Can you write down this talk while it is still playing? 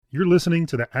You're listening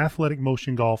to the Athletic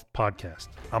Motion Golf Podcast.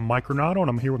 I'm Mike Renato, and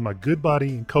I'm here with my good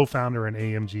buddy and co-founder in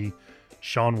AMG,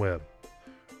 Sean Webb.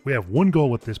 We have one goal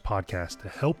with this podcast: to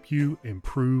help you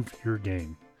improve your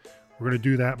game. We're going to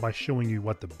do that by showing you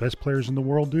what the best players in the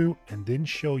world do, and then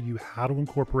show you how to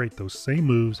incorporate those same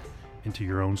moves into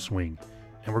your own swing.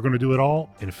 And we're going to do it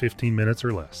all in 15 minutes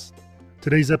or less.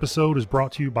 Today's episode is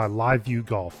brought to you by LiveView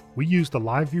Golf. We use the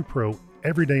LiveView Pro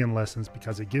every day in lessons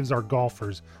because it gives our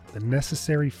golfers the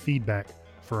necessary feedback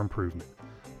for improvement.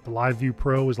 The LiveView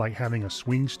Pro is like having a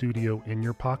swing studio in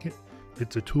your pocket.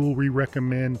 It's a tool we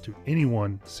recommend to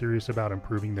anyone serious about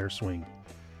improving their swing.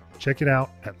 Check it out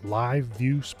at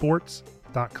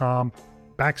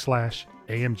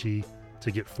liveviewsports.com/AMG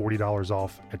to get $40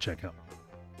 off at checkout.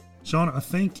 Sean, I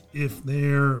think if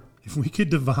we could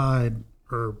divide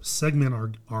or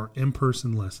segment our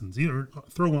in-person lessons, either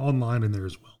throw online in there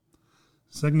as well.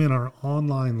 Segment our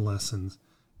online lessons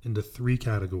into three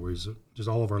categories, just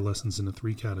all of our lessons into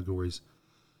three categories.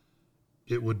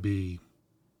 It would be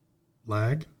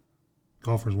lag.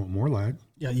 Golfers want more lag.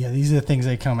 Yeah, these are the things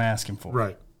they come asking for.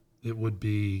 Right. It would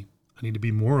be, I need to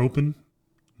be more open.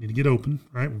 I need to get open,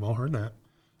 right? We've all heard that.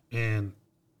 And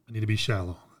I need to be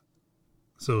shallow.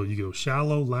 So you go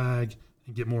shallow, lag,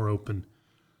 and get more open.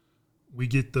 We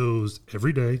get those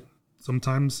every day.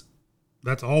 Sometimes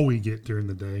that's all we get during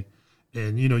the day.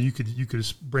 And, you could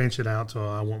just branch it out to,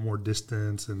 I want more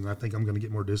distance, and I think I'm going to get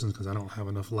more distance because I don't have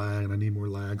enough lag, and I need more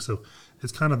lag. So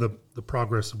it's kind of the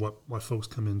progress of what folks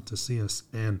come in to see us.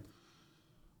 And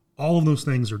all of those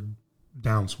things are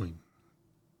downswing,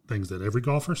 things that every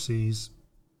golfer sees.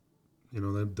 They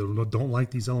don't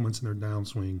like these elements in their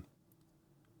downswing.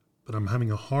 But I'm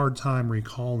having a hard time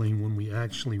recalling when we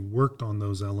actually worked on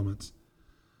those elements.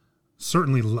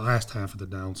 Certainly last half of the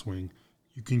downswing.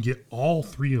 You can get all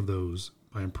three of those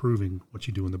by improving what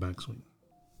you do in the backswing.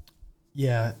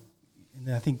 Yeah,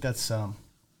 and I think that's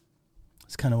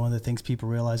it's kind of one of the things people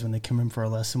realize when they come in for a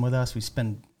lesson with us. We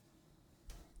spend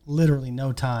literally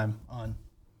no time on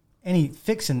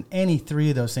fixing any three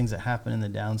of those things that happen in the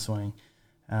downswing.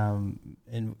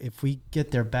 And if we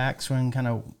get their backswing kind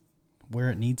of where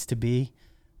it needs to be,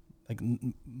 like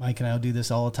Mike and I will do this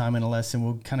all the time in a lesson.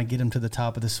 We'll kind of get them to the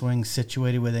top of the swing,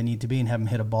 situated where they need to be, and have them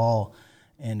hit a ball.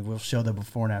 And we'll show the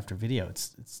before and after video.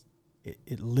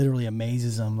 It literally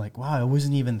amazes them. Like, wow, I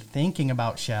wasn't even thinking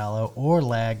about shallow or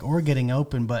lag or getting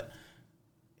open, but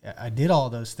I did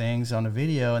all those things on a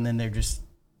video. And then they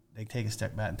take a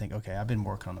step back and think, okay, I've been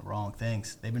working on the wrong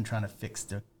things. They've been trying to fix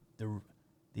the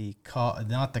cause,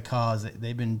 not the cause.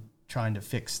 They've been trying to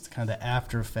fix kind of the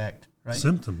after effect, right?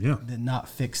 Symptom, yeah. Not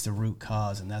fix the root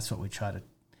cause, and that's what we try to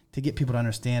get people to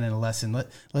understand in a lesson.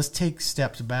 Let's take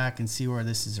steps back and see where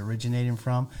this is originating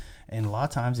from. And a lot of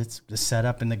times it's the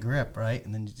setup and the grip, right?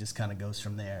 And then it just kind of goes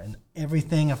from there. And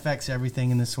everything affects everything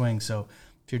in the swing. So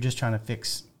if you're just trying to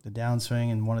fix the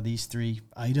downswing and one of these three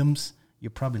items,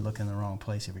 you're probably looking in the wrong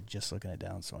place if you're just looking at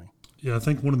downswing. Yeah, I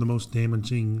think one of the most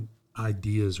damaging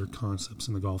ideas or concepts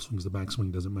in the golf swing is the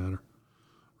backswing doesn't matter.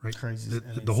 Right? Crazy.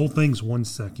 The whole thing's 1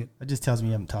 second. That just tells me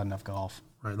you haven't taught enough golf.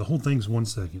 Right. The whole thing's 1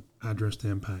 second, address to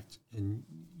impact. And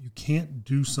you can't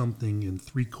do something in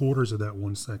 3/4 of that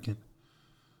 1 second,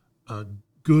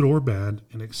 good or bad,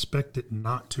 and expect it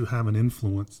not to have an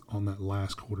influence on that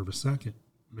last quarter of a second.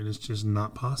 I mean, it's just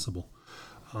not possible.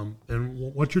 And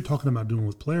what you're talking about doing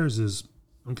with players is,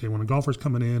 okay, when a golfer's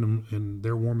coming in and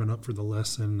they're warming up for the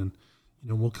lesson, and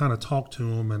we'll kind of talk to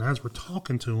them, and as we're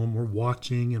talking to them, we're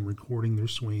watching and recording their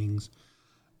swings,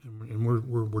 and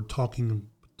we're talking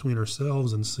between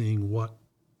ourselves and seeing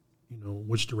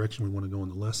which direction we want to go in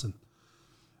the lesson.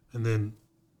 And then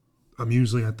I'm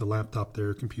usually at the laptop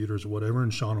there, computers or whatever,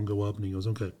 and Sean will go up and he goes,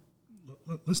 okay,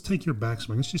 let's take your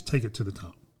backswing. Let's just take it to the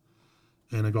top.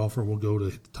 And a golfer will go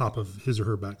to hit the top of his or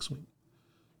her backswing.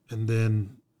 And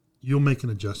then you'll make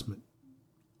an adjustment.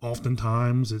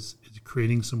 Oftentimes it's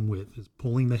creating some width. It's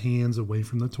pulling the hands away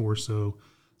from the torso.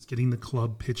 It's getting the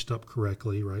club pitched up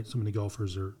correctly, right? So many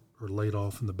golfers are laid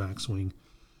off in the backswing.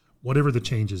 Whatever the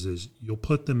changes is, you'll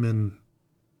put them in,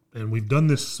 and we've done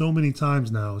this so many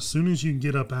times now. As soon as you can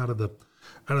get up out of the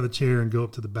chair and go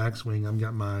up to the backswing, I've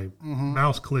got my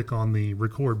mouse click on the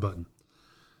record button.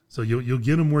 So you'll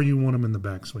get them where you want them in the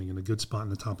backswing, in a good spot in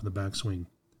the top of the backswing,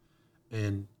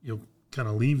 and you'll kind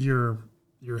of leave your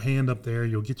hand up there.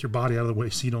 You'll get your body out of the way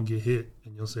so you don't get hit,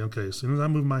 and you'll say, okay, as soon as I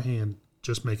move my hand,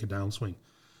 just make a downswing.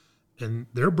 And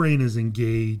their brain is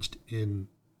engaged in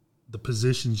the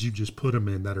positions you just put them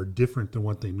in that are different than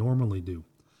what they normally do.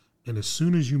 And as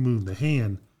soon as you move the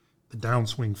hand, the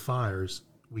downswing fires.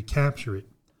 We capture it.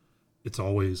 It's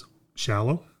always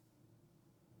shallow.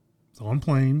 It's on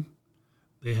plane.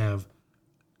 They have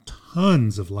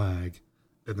tons of lag,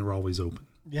 and they're always open.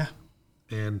 Yeah.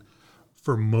 And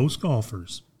for most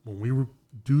golfers, when we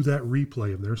do that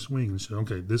replay of their swing and say,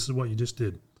 okay, this is what you just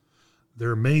did,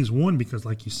 they're amazed, one, because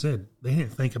like you said, they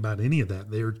didn't think about any of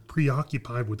that. They were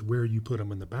preoccupied with where you put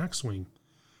them in the backswing,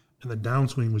 and the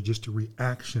downswing was just a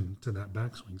reaction to that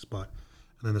backswing spot.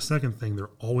 And then the second thing, they're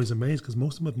always amazed because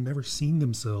most of them have never seen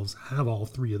themselves have all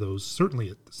three of those, certainly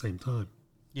at the same time.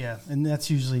 Yeah, and that's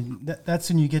usually that's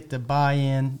when you get the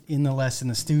buy-in in the lesson.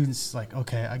 The students like,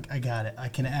 okay, I got it. I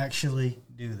can actually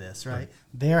do this, right?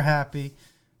 They're happy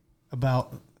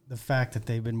about the fact that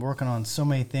they've been working on so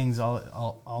many things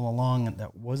all along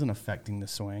that wasn't affecting the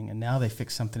swing, and now they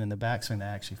fixed something in the backswing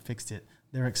that actually fixed it.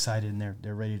 They're excited and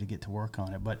they're ready to get to work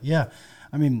on it. But yeah,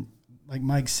 I mean, like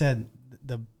Mike said,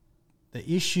 the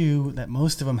issue that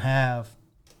most of them have,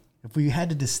 if we had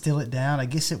to distill it down, I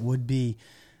guess it would be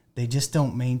they just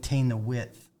don't maintain the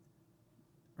width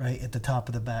right at the top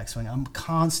of the backswing. I'm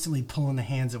constantly pulling the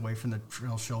hands away from the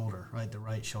trail shoulder, right, the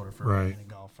right shoulder for a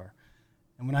golfer.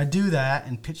 And when I do that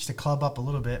and pitch the club up a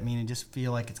little bit, meaning just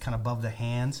feel like it's kind of above the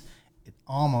hands, it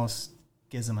almost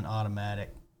gives them an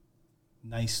automatic,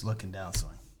 nice-looking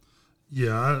downswing.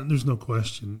 Yeah, there's no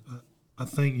question. I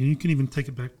think you can even take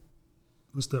it back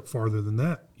a step farther than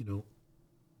that. You know,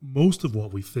 most of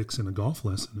what we fix in a golf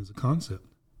lesson is a concept.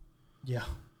 Yeah.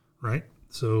 Right?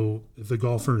 So if a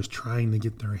golfer is trying to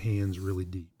get their hands really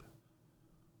deep,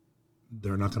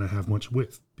 they're not going to have much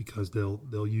width because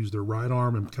they'll use their right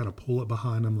arm and kind of pull it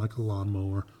behind them like a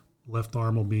lawnmower. Left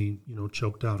arm will be,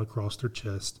 choked out across their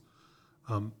chest.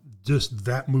 Just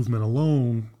that movement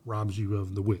alone robs you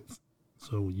of the width.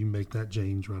 So you make that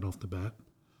change right off the bat.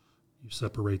 You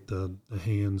separate the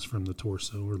hands from the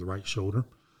torso or the right shoulder.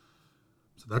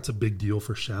 So that's a big deal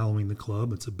for shallowing the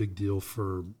club. It's a big deal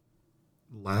for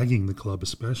lagging the club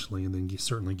especially, and then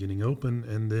certainly getting open.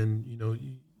 And then,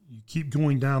 you keep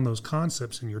going down those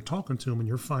concepts and you're talking to them and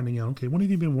you're finding out, okay, what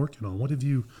have you been working on? What have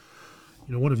you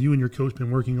and your coach been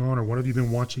working on, or what have you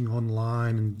been watching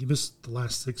online? And give us the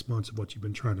last 6 months of what you've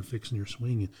been trying to fix in your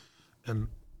swing. And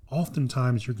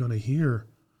oftentimes you're going to hear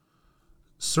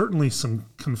certainly some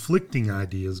conflicting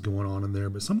ideas going on in there,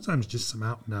 but sometimes just some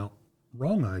out and out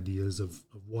wrong ideas of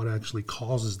what actually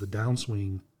causes the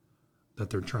downswing that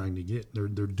they're trying to get. They're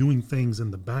doing things in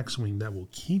the backswing that will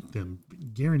keep them,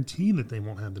 guarantee that they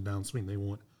won't have the downswing they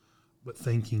want, but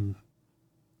thinking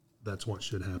that's what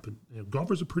should happen.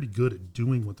 Golfers are pretty good at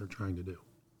doing what they're trying to do.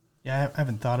 Yeah, I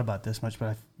haven't thought about this much,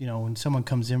 but when someone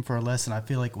comes in for a lesson, I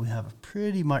feel like we have a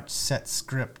pretty much set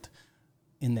script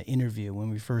in the interview when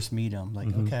we first meet them.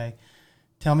 Like, okay,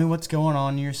 tell me what's going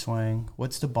on in your swing.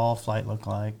 What's the ball flight look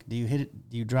like? Do you hit it?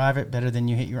 Do you drive it better than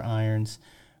you hit your irons?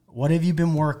 What have you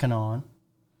been working on?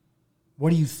 What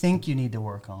do you think you need to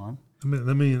work on?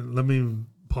 Let me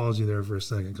pause you there for a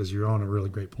second because you're on a really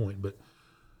great point. But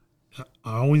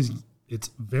it's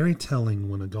very telling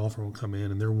when a golfer will come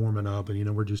in and they're warming up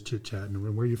and, we're just chit-chatting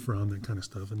and where you're from, that kind of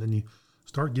stuff. And then you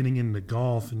start getting into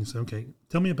golf and you say, okay,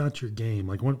 tell me about your game.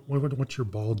 Like what's your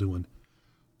ball doing?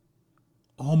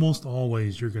 Almost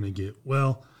always you're going to get,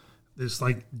 well, it's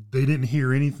like they didn't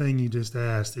hear anything you just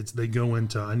asked. They go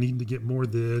into, I need to get more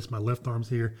of this. My left arm's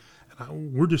here.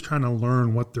 And we're just trying to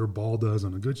learn what their ball does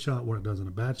on a good shot, what it does on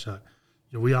a bad shot.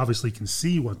 We obviously can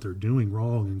see what they're doing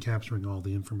wrong and capturing all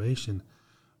the information,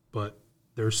 but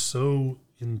they're so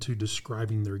into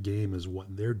describing their game as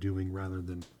what they're doing rather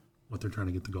than what they're trying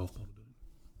to get the golf ball to do.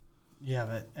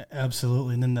 Yeah,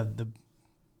 absolutely. And then the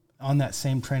on that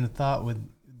same train of thought with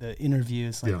the interview,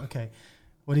 it's like, okay,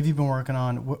 what have you been working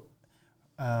on?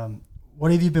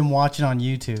 What have you been watching on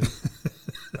YouTube?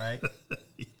 Right?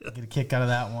 You get a kick out of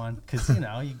that one because,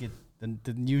 you get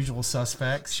the usual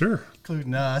suspects. Sure.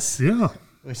 Including us. Yeah.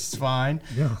 Which is fine.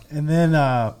 Yeah. And then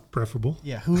preferable.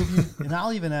 Yeah. Who have you? And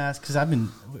I'll even ask because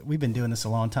we've been doing this a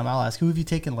long time. I'll ask, who have you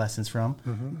taken lessons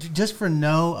from? Just for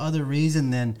no other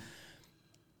reason than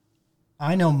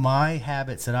I know my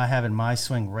habits that I have in my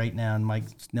swing right now, and Mike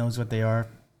knows what they are.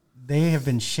 They have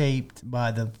been shaped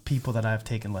by the people that I've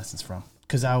taken lessons from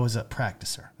because I was a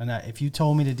practicer, and if you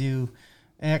told me to do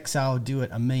X, I would do it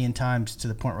a million times to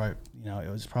the point where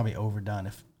it was probably overdone.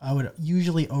 If I would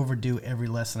usually overdo every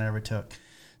lesson I ever took.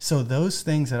 So those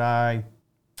things that I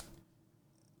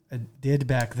did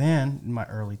back then in my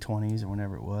early 20s or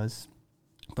whenever it was,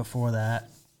 before that,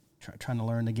 trying to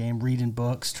learn the game, reading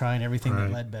books, trying everything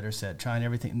that Ledbetter said, trying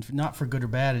everything, not for good or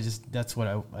bad. That's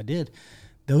what I did.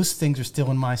 Those things are still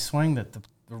in my swing, that the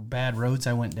bad roads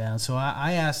I went down. So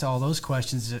I asked all those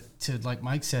questions to, like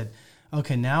Mike said,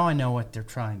 okay, now I know what they're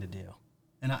trying to do.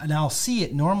 And I'll see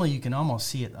it. Normally you can almost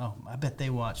see it. Oh, I bet they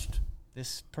watched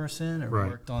this person or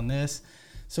worked on this.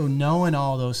 So knowing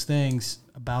all those things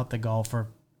about the golfer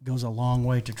goes a long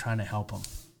way to trying to help them.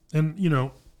 And, you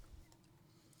know,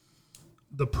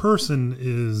 the person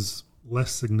is less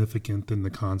significant than the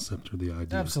concept or the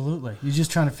idea. Absolutely. You're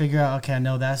just trying to figure out, okay, I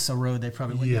know that's a road they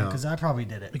probably went down because I probably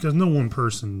did it. Because no one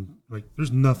person, like,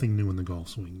 there's nothing new in the golf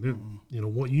swing. You know,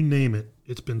 what you name it,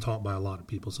 it's been taught by a lot of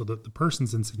people. So the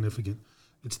person's insignificant.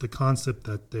 It's the concept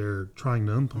that they're trying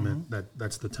to implement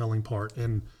that's the telling part.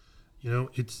 And, you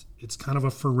know, it's kind of a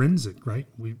forensic, right?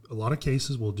 A lot of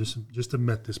cases we'll just have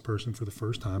met this person for the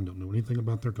first time, don't know anything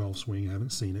about their golf swing, haven't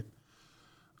seen it.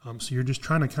 So you're just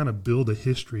trying to kind of build a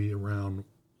history around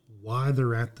why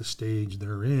they're at the stage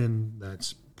they're in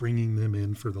that's bringing them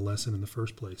in for the lesson in the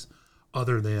first place.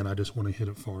 Other than I just want to hit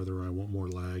it farther, I want more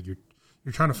lag. You're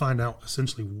trying to find out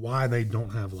essentially why they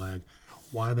don't have lag,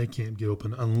 why they can't get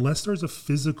open, unless there's a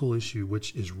physical issue,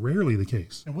 which is rarely the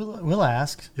case. And we'll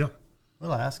ask. Yeah.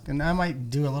 We'll ask. And I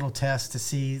might do a little test to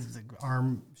see the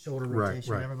arm, shoulder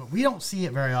rotation, whatever, but we don't see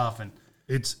it very often.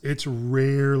 It's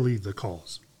rarely the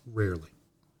cause. Rarely.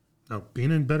 Now,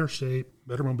 being in better shape,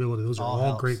 better mobility, those are all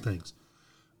helps. Great things.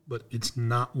 But it's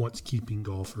not what's keeping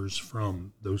golfers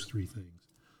from those three things: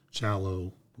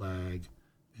 shallow, lag,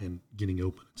 and getting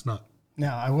open. It's not.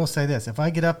 Now, I will say this. If I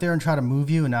get up there and try to move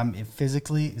you and I'm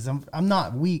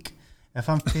not weak, if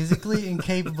I'm physically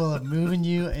incapable of moving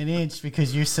you an inch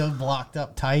because you're so blocked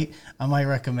up tight, I might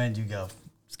recommend you go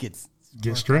get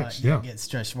stretched. Get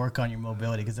stretched, work on your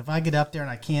mobility. Because if I get up there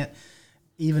and I can't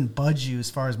even budge you as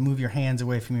far as move your hands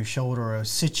away from your shoulder or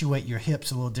situate your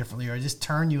hips a little differently or just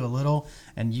turn you a little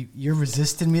and you're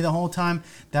resisting me the whole time,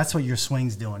 that's what your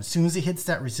swing's doing. As soon as it hits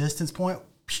that resistance point,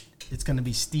 it's going to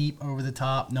be steep over the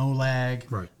top, no lag,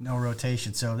 no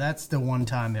rotation. So that's the one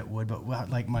time it would. But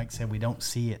like Mike said, we don't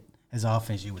see it as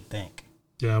often as you would think.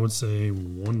 Yeah, I would say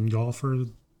one golfer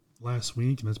last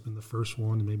week, and that's been the first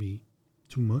one in maybe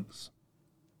 2 months.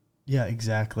 Yeah,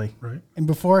 exactly. Right. And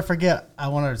before I forget, I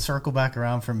wanted to circle back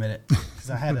around for a minute because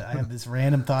I had this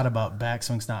random thought about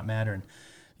backswings not mattering.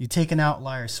 You take an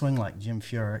outlier swing like Jim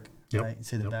Furyk, right? You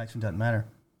say the backswing doesn't matter.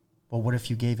 Well, what if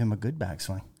you gave him a good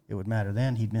backswing? It would matter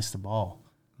then. He'd miss the ball.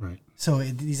 Right. So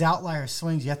these outlier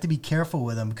swings, you have to be careful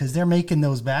with them because they're making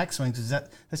those backswings.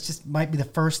 That's just might be the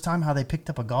first time how they picked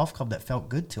up a golf club that felt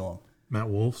good to them. Matt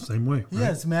Wolff, same way. Right?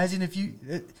 Yes. Imagine if you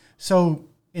so.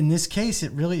 In this case,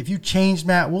 if you changed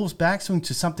Matt Wolff's backswing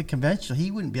to something conventional,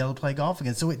 he wouldn't be able to play golf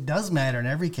again. So it does matter in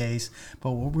every case.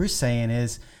 But what we're saying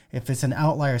is, if it's an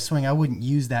outlier swing, I wouldn't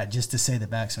use that just to say the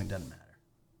backswing doesn't matter.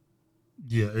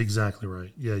 Yeah, exactly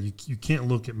right. Yeah, you can't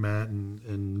look at Matt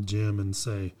and Jim and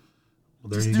say,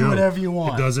 well, there just you do go. Whatever you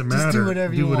want. It doesn't matter. Just do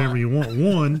whatever you want.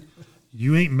 One,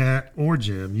 you ain't Matt or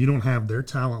Jim. You don't have their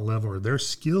talent level or their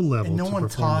skill level and no to one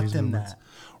perform taught these them movements. that.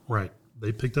 Right.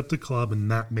 They picked up the club,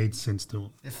 and that made sense to them.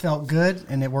 It felt good,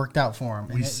 and it worked out for them.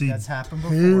 We see that's happened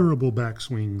before. Terrible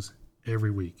backswings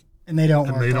every week. And they don't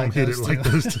hit it like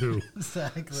those two.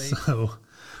 Exactly. So,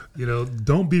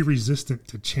 don't be resistant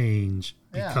to change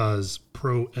because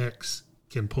Pro X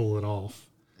can pull it off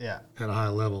at a high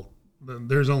level.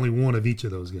 There's only one of each of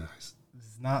those guys.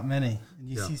 There's not many. And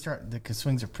you see the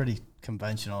swings are pretty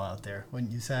conventional out there,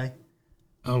 wouldn't you say?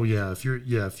 Oh, yeah. If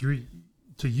you're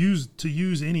to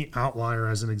use any outlier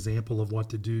as an example of what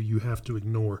to do, you have to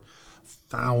ignore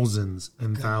thousands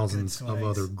and thousands of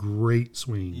other great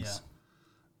swings.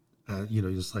 Yeah.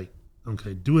 Just like,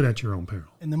 okay, do it at your own peril.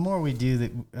 And the more we do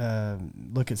that,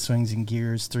 look at swings and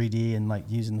gears 3D and like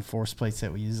using the force plates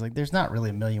that we use, like there's not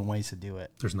really a million ways to do it.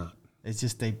 There's not. It's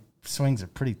just swings are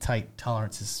pretty tight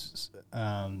tolerances.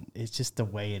 It's just the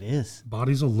way it is.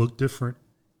 Bodies will look different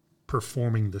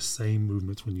performing the same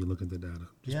movements when you look at the data.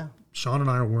 Sean and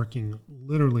I are working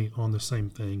literally on the same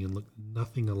thing and look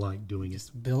nothing alike doing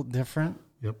it. Built different.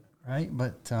 Yep. Right?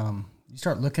 But you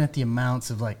start looking at the amounts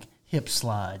of like hip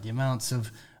slide, the amounts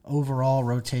of overall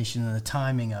rotation and the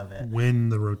timing of it. When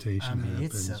the rotation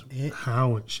happens,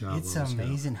 how it shallows. It's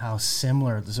amazing how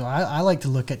similar. So I like to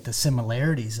look at the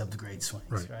similarities of the great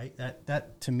swings, right?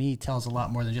 That to me tells a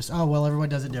lot more than just, everybody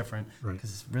does it different. Right.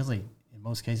 Because really, in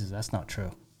most cases, that's not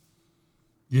true.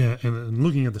 Yeah, and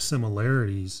looking at the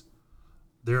similarities,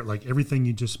 they're like everything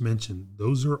you just mentioned,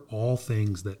 those are all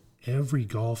things that every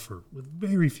golfer, with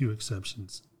very few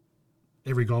exceptions,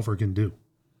 every golfer can do.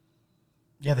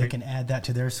 Yeah, they can add that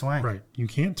to their swing. Right. You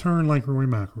can't turn like Rory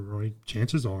McIlroy.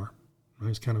 Chances are.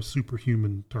 He's kind of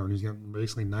superhuman turn. He's got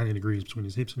basically 90 degrees between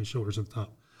his hips and his shoulders at the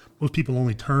top. Most people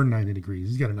only turn 90 degrees.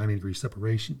 He's got a 90-degree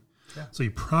separation. Yeah. So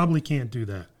you probably can't do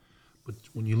that. But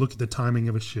when you look at the timing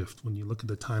of his shift, when you look at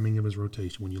the timing of his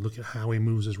rotation, when you look at how he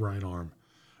moves his right arm,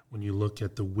 when you look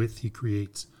at the width he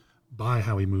creates by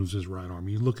how he moves his right arm.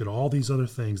 You look at all these other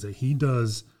things that he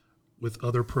does with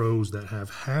other pros that have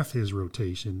half his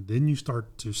rotation, then you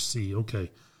start to see,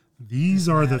 okay, these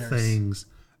are the things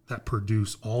that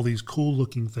produce all these cool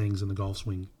looking things in the golf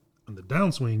swing and the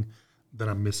downswing that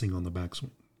I'm missing on the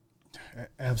backswing.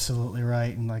 Absolutely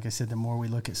right. And like I said, the more we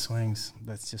look at swings,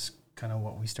 that's just kind of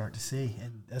what we start to see.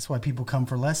 And that's why people come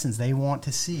for lessons. They want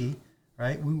to see,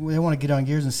 right? They want to get on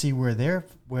gears and see where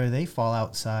they fall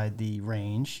outside the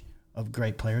range of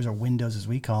great players, or windows as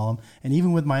we call them. And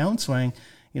even with my own swing,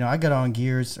 I got on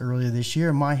gears earlier this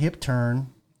year. My hip turn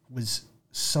was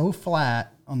so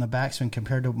flat on the backswing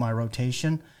compared to my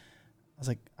rotation. I was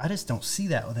like, I just don't see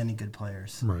that with any good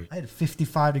players. Right. I had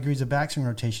 55 degrees of backswing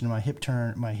rotation,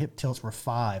 and my hip tilts were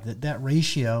 5. That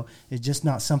ratio is just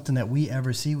not something that we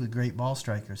ever see with great ball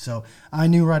strikers. So I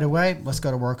knew right away, let's go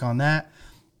to work on that.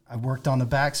 I worked on the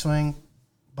backswing.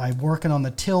 By working on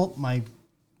the tilt, my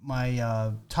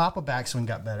top of backswing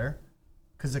got better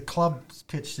because the club's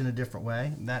pitched in a different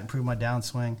way. And that improved my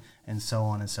downswing, and so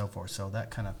on and so forth. So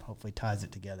that kind of hopefully ties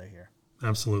it together here.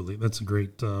 Absolutely. That's a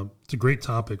great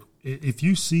topic. If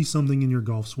you see something in your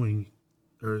golf swing,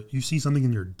 or you see something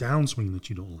in your downswing that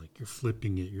you don't like, you're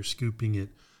flipping it, you're scooping it,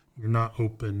 you're not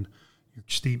open, you're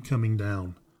steep coming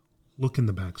down, look in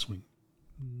the backswing.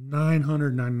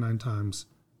 999 times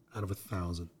out of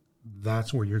 1,000,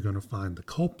 that's where you're going to find the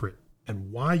culprit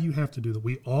and why you have to do that.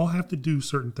 We all have to do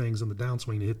certain things in the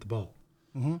downswing to hit the ball.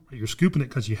 Mm-hmm. You're scooping it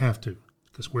because you have to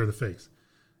square the face.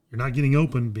 You're not getting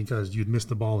open because you'd miss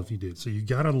the ball if you did. So you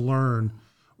got to learn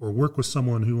or work with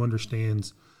someone who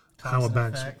understands how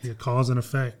a cause and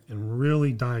effect, and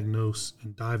really diagnose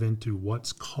and dive into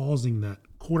what's causing that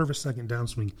quarter of a second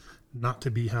downswing not to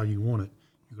be how you want it.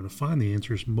 You're going to find the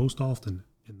answers most often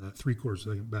in that 3/4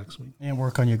 second backswing. And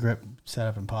work on your grip,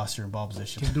 setup, and posture and ball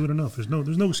position. Can't do it enough. There's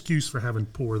no excuse for having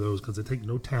poor of those because they take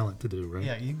no talent to do, right?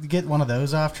 Yeah, you get one of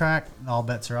those off track, all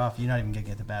bets are off. You're not even going to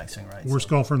get the backswing right. Worst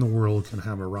golfer in the world can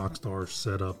have a rock star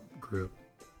setup, grip.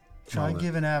 Try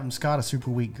giving Adam Scott a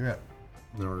super weak grip.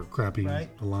 Or crappy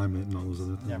alignment and all those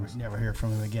other things. Never hear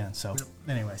from him again. So,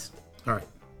 anyways. All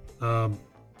right.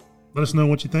 Let us know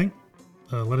what you think.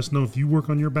 Let us know if you work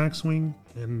on your backswing,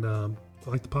 and if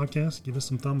you like the podcast, give us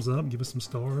some thumbs up, give us some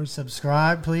stars.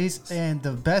 Subscribe, please. And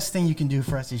the best thing you can do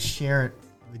for us is share it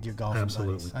with your golfing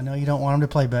buddies. I know you don't want them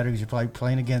to play better because you're probably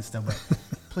playing against them, but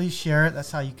please share it.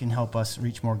 That's how you can help us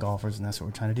reach more golfers, and that's what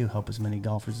we're trying to do, help as many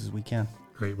golfers as we can.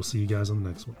 Great. We'll see you guys on the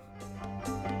next one.